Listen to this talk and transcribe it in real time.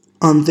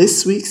On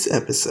this week's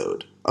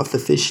episode of the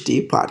Fish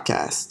Deep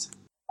Podcast.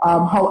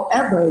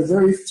 However,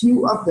 very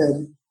few of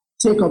them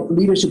take up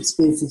leadership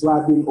spaces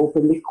while being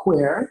openly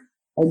queer.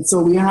 And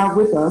so we have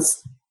with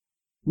us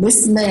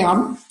Miss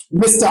Ma'am,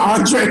 Mr.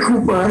 Andre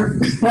Cooper.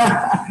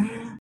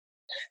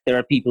 There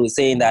are people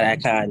saying that I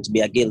can't be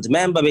a guild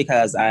member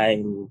because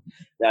I'm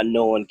a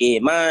known gay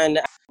man.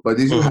 But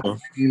did you have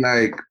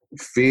any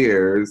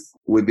fears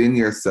within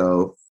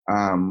yourself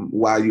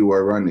while you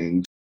were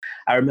running?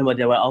 I remember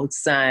they were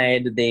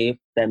outside, they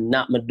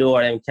knocked my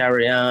door and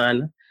carry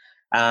on.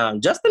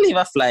 Just to leave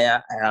a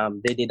flyer,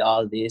 they did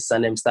all this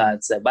and them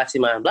started saying,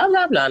 Batman, blah,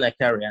 blah, blah, and I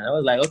carry on. I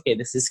was like, okay,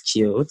 this is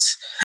cute.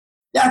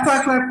 Yeah, I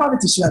thought like a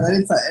politician,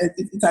 and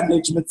it's a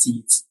legitimate.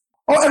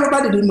 Oh,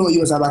 everybody didn't know you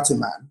was a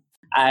Batman.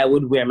 I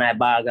would wear my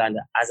bag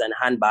as an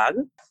handbag.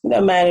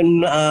 The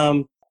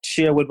man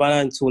share with one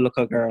and two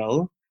little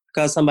girl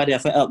because somebody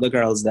have to help the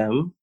girls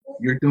them.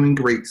 You're doing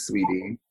great, sweetie.